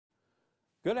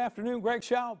Good afternoon, Greg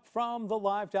Schaub from the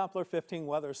Live Doppler 15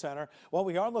 Weather Center. Well,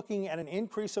 we are looking at an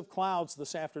increase of clouds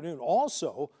this afternoon.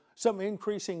 Also, some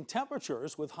increasing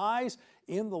temperatures with highs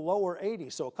in the lower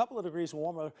 80s, so a couple of degrees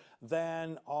warmer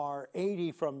than our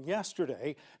 80 from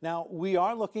yesterday. Now, we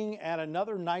are looking at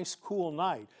another nice cool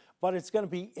night, but it's going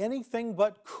to be anything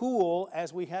but cool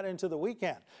as we head into the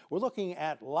weekend. We're looking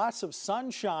at lots of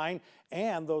sunshine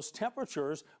and those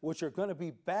temperatures, which are going to be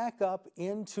back up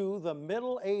into the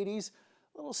middle 80s.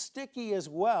 A little sticky as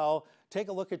well. Take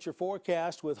a look at your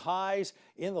forecast with highs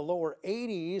in the lower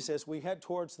 80s as we head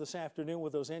towards this afternoon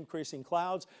with those increasing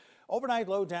clouds. Overnight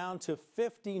low down to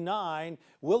 59.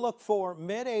 We'll look for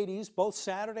mid 80s both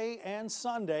Saturday and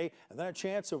Sunday, and then a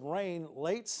chance of rain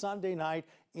late Sunday night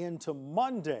into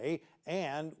Monday.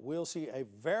 And we'll see a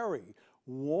very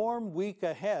warm week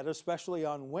ahead, especially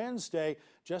on Wednesday,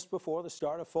 just before the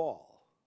start of fall.